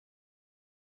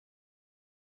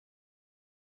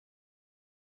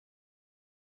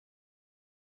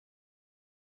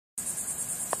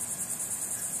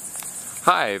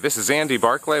Hi, this is Andy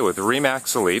Barclay with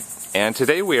RE/MAX Elite, and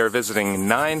today we are visiting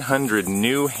 900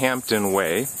 New Hampton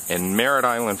Way in Merritt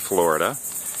Island, Florida.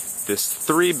 This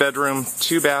 3-bedroom,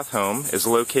 2-bath home is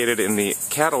located in the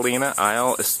Catalina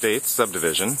Isle Estates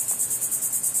subdivision.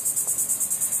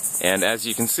 And as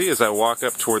you can see as I walk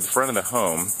up toward the front of the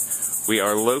home, we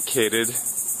are located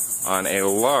on a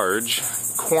large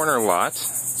corner lot.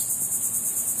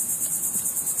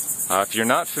 If you're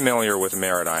not familiar with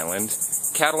Merritt Island,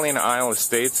 Catalina Isle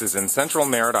Estates is in central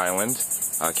Merritt Island,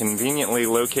 conveniently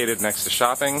located next to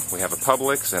shopping. We have a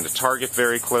Publix and a Target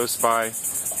very close by,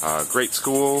 great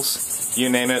schools, you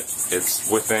name it, it's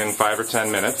within 5 or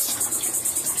 10 minutes.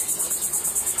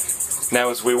 Now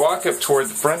as we walk up toward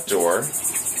the front door,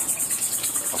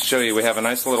 I'll show you we have a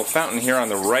nice little fountain here on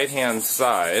the right-hand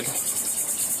side,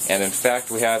 and in fact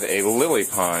we have a lily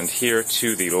pond here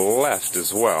to the left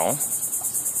as well.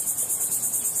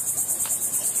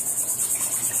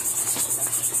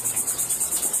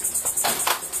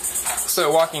 So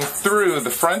walking through the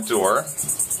front door,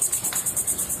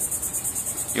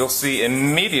 you'll see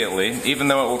immediately, even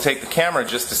though it will take the camera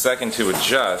just a second to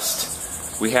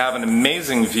adjust, we have an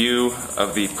amazing view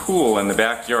of the pool in the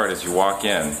backyard as you walk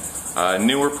in.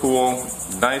 Newer pool,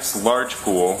 nice large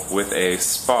pool with a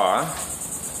spa.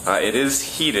 It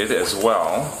is heated as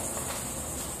well.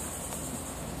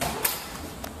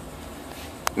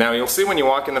 Now you'll see when you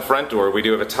walk in the front door, we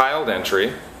do have a tiled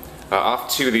entry.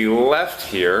 Off to the left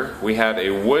here, we have a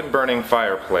wood-burning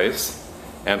fireplace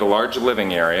and a large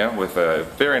living area with a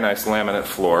very nice laminate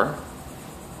floor.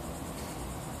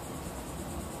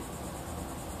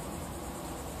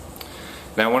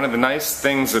 Now, one of the nice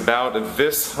things about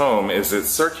this home is its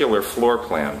circular floor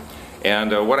plan.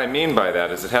 And what I mean by that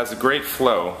is it has a great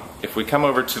flow. If we come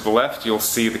over to the left, you'll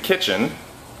see the kitchen.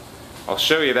 I'll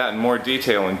show you that in more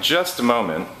detail in just a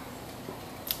moment.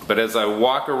 But as I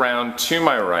walk around to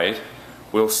my right,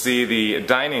 we'll see the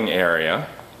dining area,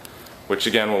 which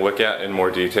again we'll look at in more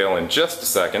detail in just a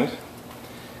second.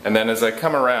 And then as I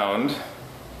come around,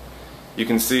 you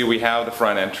can see we have the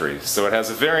front entry. So it has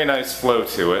a very nice flow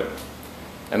to it.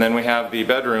 And then we have the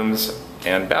bedrooms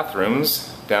and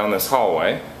bathrooms down this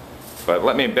hallway. But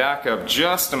let me back up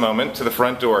just a moment to the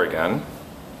front door again.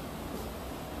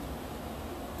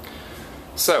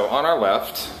 So on our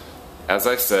left, as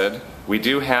I said, we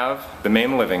do have the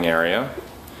main living area,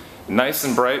 nice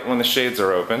and bright when the shades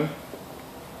are open.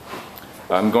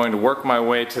 I'm going to work my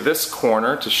way to this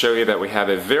corner to show you that we have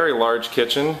a very large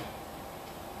kitchen.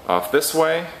 Off this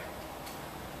way,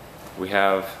 we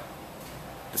have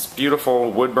this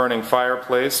beautiful wood-burning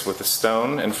fireplace with a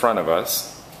stone in front of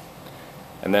us.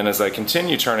 And then as I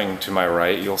continue turning to my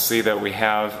right, you'll see that we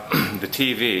have the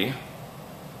TV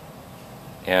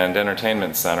and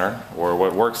entertainment center, or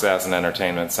what works as an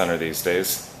entertainment center these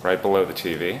days, right below the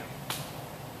TV.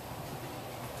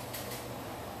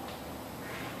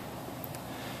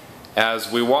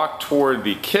 As we walk toward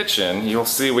the kitchen, you'll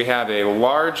see we have a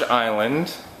large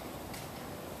island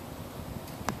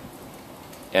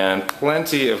and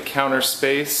plenty of counter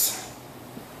space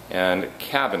and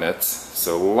cabinets,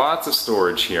 so lots of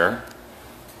storage here.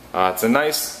 It's a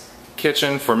nice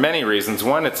kitchen for many reasons.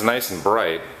 One, it's nice and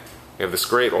bright. We have this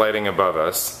great lighting above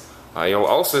us. You'll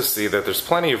also see that there's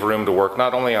plenty of room to work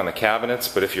not only on the cabinets,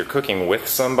 but if you're cooking with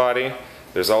somebody,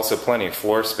 there's also plenty of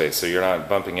floor space so you're not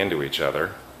bumping into each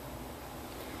other.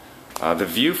 The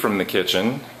view from the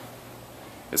kitchen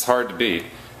is hard to beat.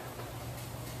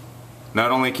 Not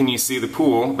only can you see the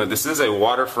pool, but this is a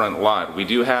waterfront lot. We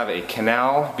do have a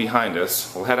canal behind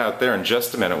us. We'll head out there in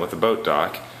just a minute with a boat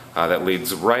dock that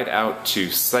leads right out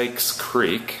to Sykes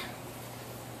Creek.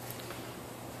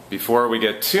 Before we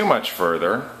get too much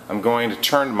further, I'm going to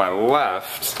turn to my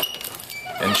left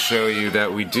and show you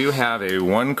that we do have a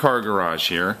 1-car garage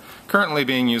here, currently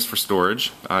being used for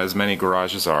storage, as many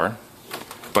garages are.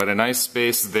 But a nice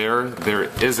space there. There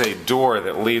is a door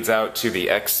that leads out to the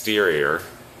exterior.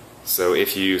 So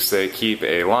if you, say, keep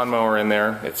a lawnmower in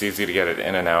there, it's easy to get it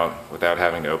in and out without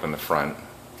having to open the front.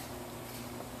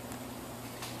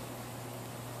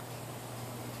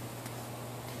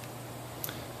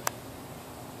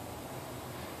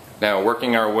 Now,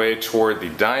 working our way toward the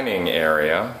dining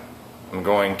area, I'm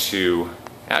going to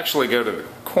actually go to the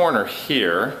corner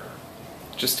here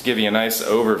just to give you a nice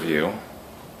overview.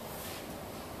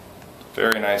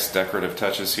 Very nice decorative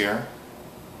touches here.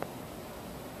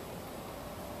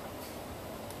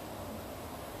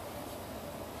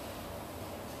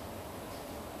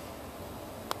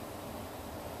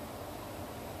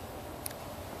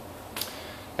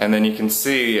 And then you can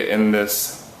see in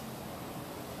this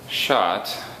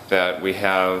shot that we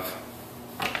have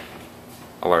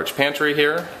a large pantry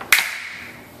here,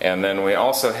 And then we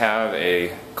also have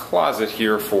a closet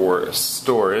here for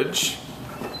storage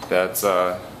that's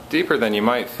deeper than you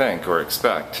might think or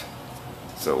expect.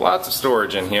 So lots of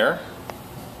storage in here.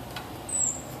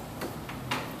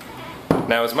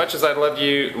 Now, as much as I'd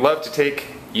love to take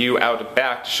you out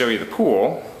back to show you the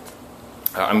pool,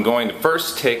 I'm going to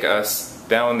first take us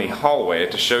down the hallway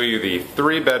to show you the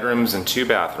 3 bedrooms and 2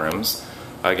 bathrooms.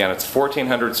 Again, it's a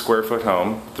 1,400 square foot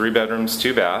home, 3 bedrooms,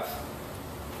 2 bath.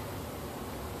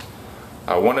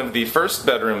 One of the first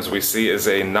bedrooms we see is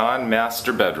a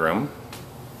non-master bedroom.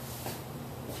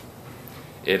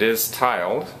 It is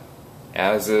tiled,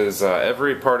 as is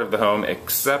every part of the home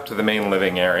except the main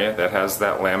living area that has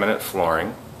that laminate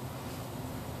flooring.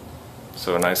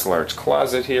 So a nice large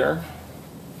closet here.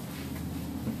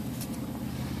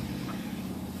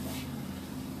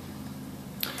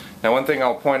 Now, one thing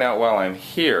I'll point out while I'm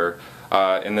here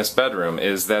in this bedroom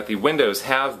is that the windows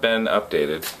have been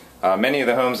updated. Many of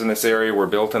the homes in this area were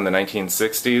built in the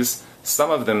 1960s.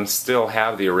 Some of them still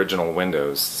have the original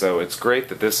windows, so it's great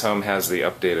that this home has the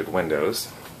updated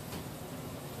windows.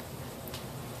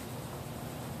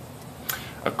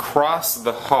 Across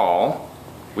the hall,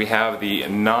 we have the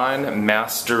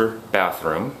non-master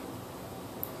bathroom.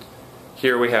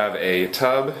 Here we have a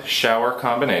tub-shower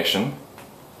combination.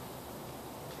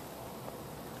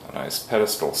 A nice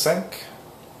pedestal sink.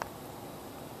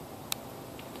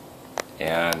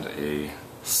 And a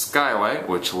skylight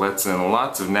which lets in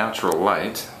lots of natural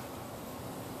light.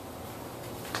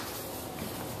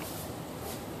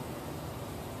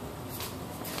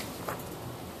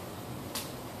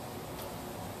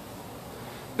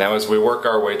 Now, as we work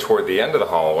our way toward the end of the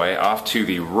hallway, off to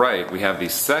the right we have the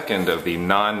second of the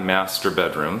non-master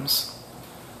bedrooms.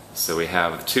 So we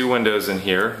have 2 windows in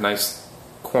here, nice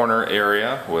corner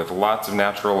area with lots of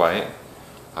natural light.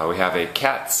 We have a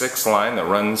Cat 6 line that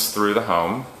runs through the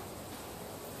home.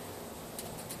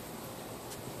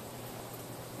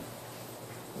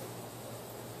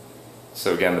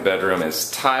 So again, the bedroom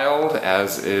is tiled,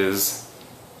 as is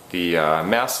the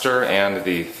master and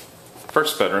the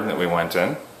first bedroom that we went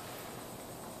in.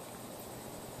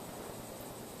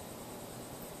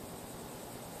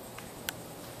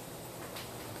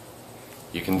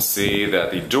 You can see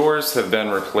that the doors have been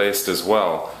replaced as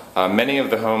well. Many of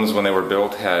the homes, when they were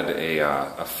built, had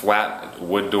a flat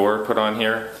wood door put on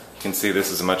here. You can see this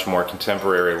is a much more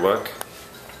contemporary look.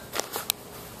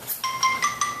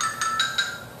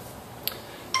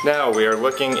 Now we are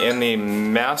looking in the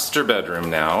master bedroom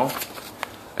now.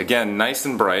 Again, nice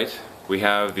and bright. We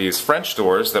have these French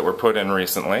doors that were put in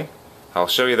recently. I'll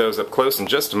show you those up close in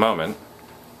just a moment.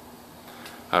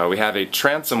 We have a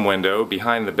transom window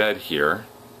behind the bed here.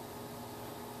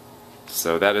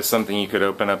 So that is something you could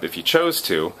open up if you chose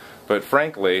to, but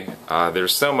frankly,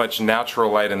 there's so much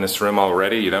natural light in this room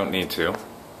already, you don't need to.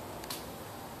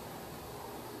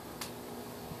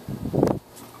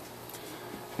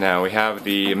 Now we have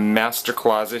the master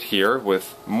closet here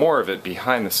with more of it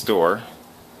behind this door.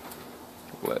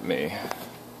 Let me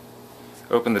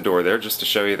open the door there just to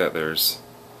show you that there's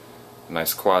a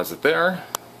nice closet there.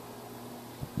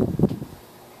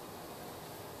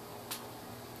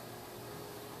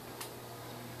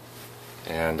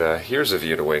 And here's a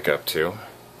view to wake up to.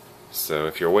 So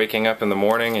if you're waking up in the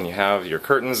morning and you have your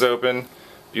curtains open,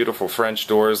 beautiful French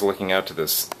doors looking out to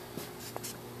this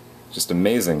just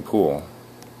amazing pool.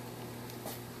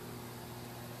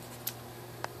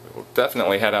 We'll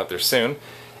definitely head out there soon.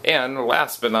 And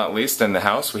last but not least in the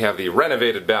house, we have the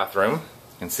renovated bathroom.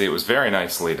 You can see it was very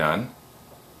nicely done.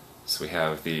 So we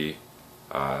have the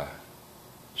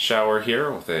shower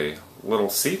here with a little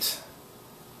seat.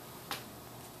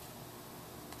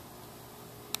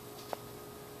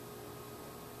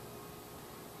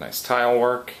 Nice tile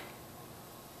work,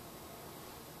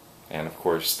 and of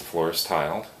course the floor is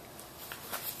tiled.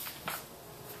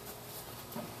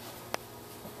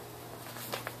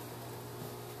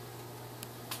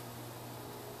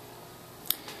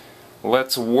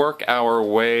 Let's work our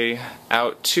way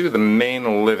out to the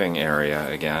main living area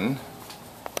again.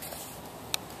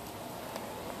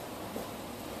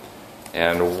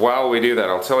 And while we do that,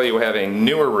 I'll tell you we have a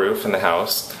newer roof in the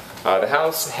house. The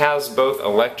house has both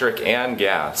electric and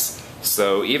gas,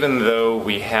 so even though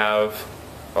we have,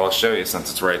 well, I'll show you since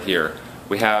it's right here,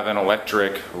 we have an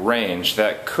electric range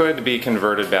that could be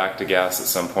converted back to gas at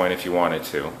some point if you wanted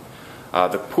to.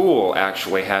 The pool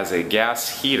actually has a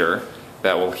gas heater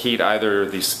that will heat either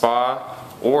the spa,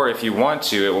 or if you want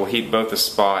to, it will heat both the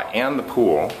spa and the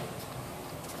pool.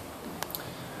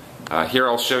 Here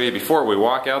I'll show you before we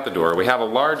walk out the door. We have a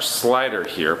large slider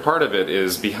here. Part of it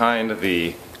is behind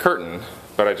the curtain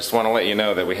but I just want to let you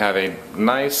know that we have a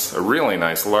really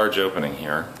nice large opening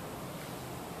here.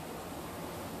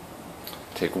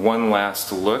 Take one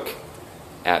last look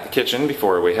at the kitchen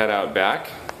before we head out back.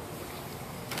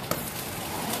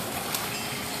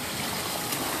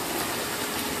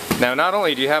 Now, not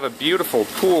only do you have a beautiful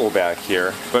pool back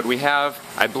here, but we have,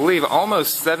 I believe,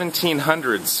 almost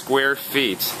 1,700 square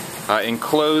feet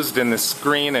enclosed in the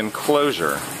screen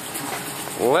enclosure.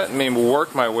 Let me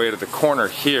work my way to the corner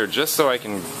here just so I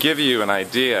can give you an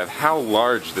idea of how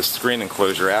large the screen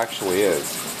enclosure actually is.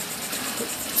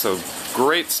 So,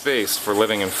 great space for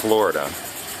living in Florida.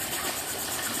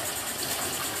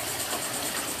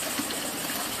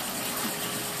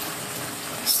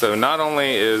 So not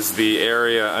only is the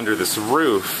area under this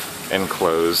roof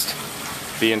enclosed,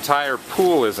 the entire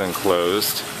pool is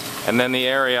enclosed, and then the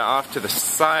area off to the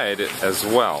side as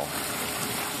well.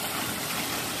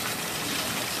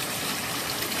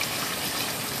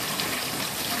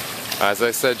 As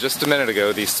I said just a minute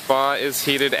ago, the spa is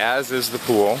heated, as is the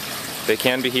pool. They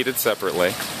can be heated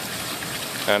separately.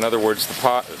 In other words,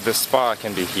 the spa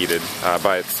can be heated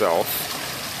by itself.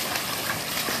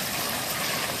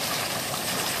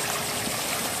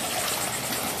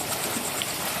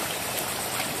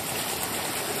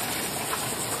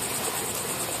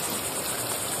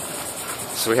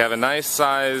 So we have a nice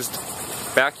sized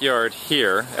backyard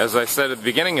here. As I said at the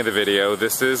beginning of the video,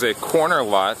 this is a corner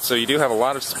lot, so you do have a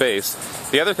lot of space.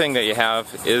 The other thing that you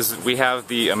have is we have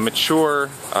the mature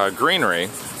greenery.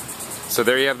 So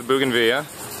there you have the bougainvillea,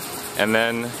 and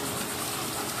then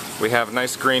we have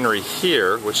nice greenery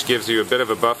here, which gives you a bit of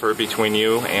a buffer between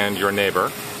you and your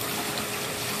neighbor.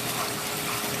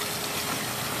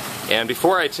 And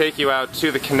before I take you out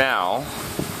to the canal,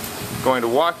 I'm going to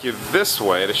walk you this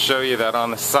way to show you that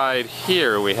on the side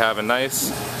here we have a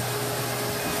nice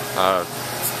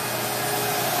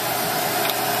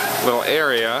little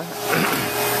area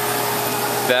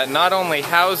that not only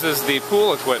houses the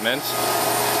pool equipment,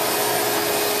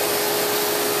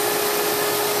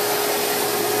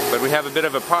 but we have a bit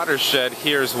of a potter's shed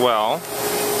here as well.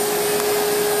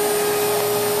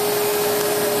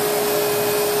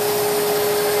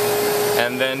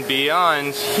 And then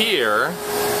beyond here,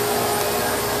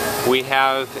 we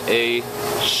have a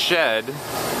shed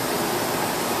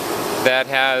that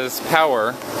has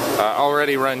power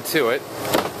already run to it.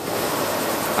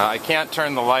 I can't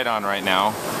turn the light on right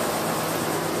now,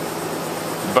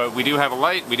 but we do have a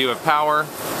light, we do have power.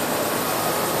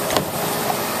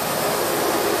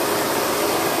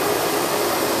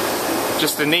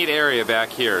 Just a neat area back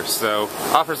here, so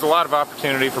offers a lot of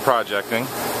opportunity for projecting.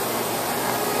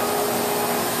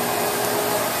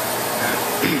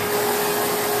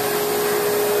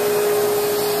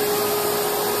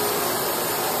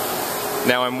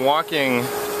 Now I'm walking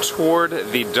toward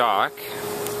the dock.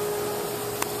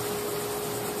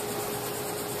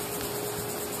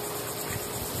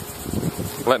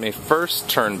 Let me first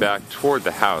turn back toward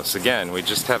the house. Again, we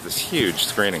just have this huge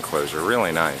screen enclosure,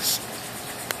 really nice.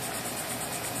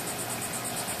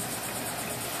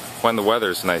 When the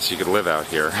weather's nice, you could live out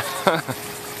here.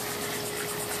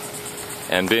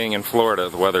 And being in Florida,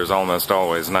 the weather's almost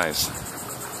always nice.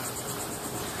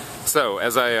 So,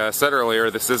 as I said earlier,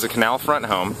 this is a canal front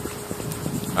home.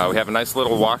 We have a nice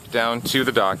little walk down to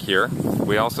the dock here.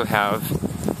 We also have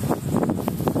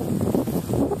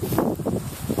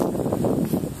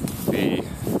the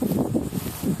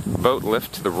boat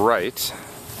lift to the right.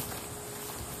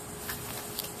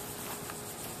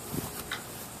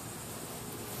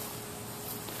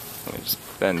 Let me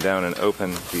just bend down and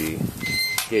open the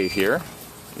gate here.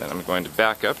 And then I'm going to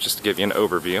back up just to give you an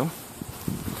overview.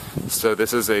 So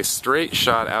this is a straight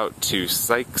shot out to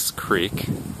Sykes Creek.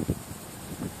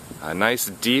 A nice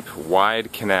deep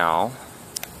wide canal.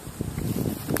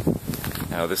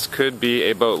 Now this could be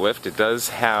a boat lift. It does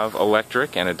have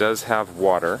electric and it does have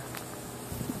water.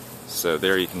 So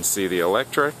there you can see the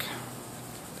electric.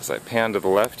 As I pan to the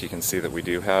left, you can see that we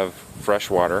do have fresh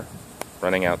water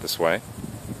running out this way.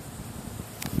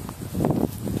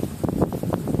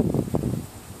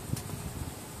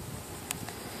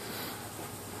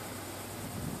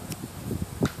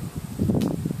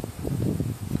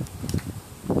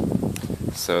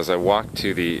 So as I walk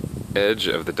to the edge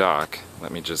of the dock,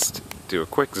 let me just do a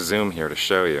quick zoom here to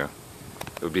show you.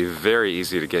 It would be very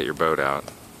easy to get your boat out.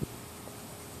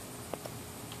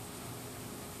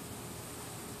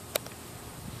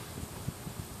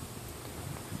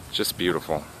 Just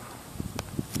beautiful.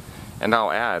 And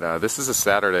I'll add, this is a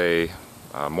Saturday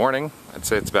morning. I'd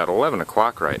say it's about 11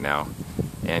 o'clock right now.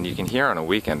 And you can hear on a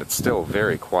weekend it's still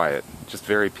very quiet, just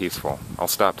very peaceful. I'll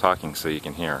stop talking so you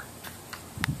can hear.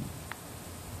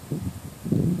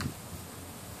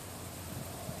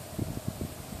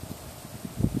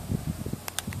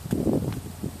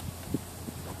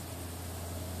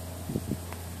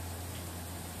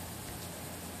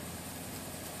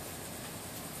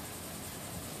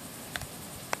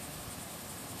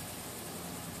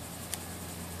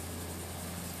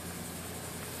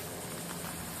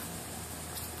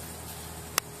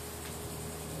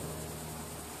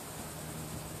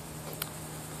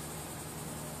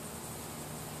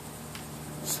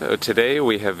 So today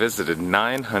we have visited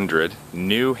 900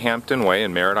 New Hampton Way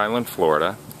in Merritt Island,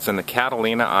 Florida. It's in the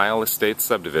Catalina Isle Estates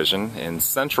subdivision in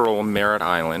central Merritt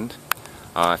Island.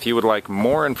 If you would like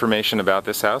more information about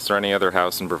this house or any other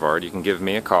house in Brevard, you can give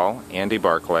me a call, Andy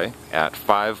Barclay, at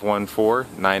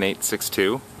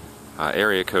 514-9862,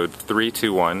 area code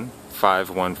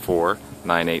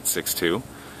 321-514-9862.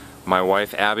 My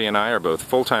wife Abby and I are both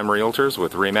full-time realtors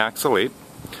with RE/MAX Elite.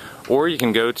 Or you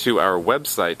can go to our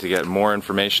website to get more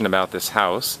information about this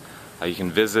house. You can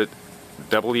visit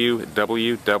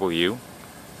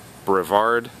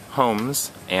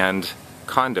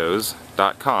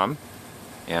www.brevardhomesandcondos.com,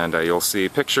 and you'll see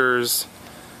pictures,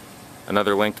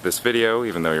 another link to this video,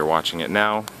 even though you're watching it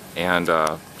now, and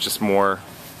just more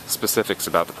specifics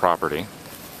about the property.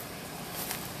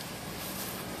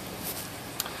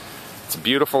 It's a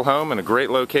beautiful home in a great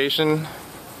location.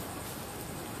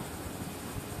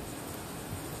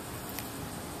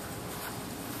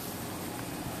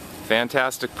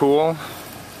 Fantastic pool.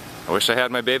 I wish I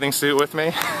had my bathing suit with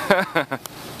me.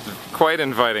 Quite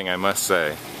inviting, I must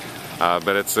say.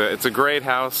 But it's a great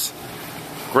house,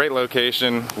 great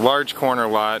location, large corner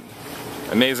lot,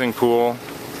 amazing pool,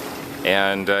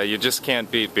 and you just can't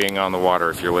beat being on the water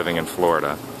if you're living in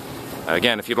Florida.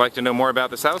 Again, if you'd like to know more about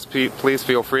this house, please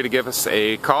feel free to give us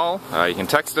a call. You can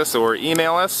text us or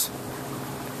email us,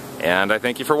 and I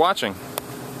thank you for watching.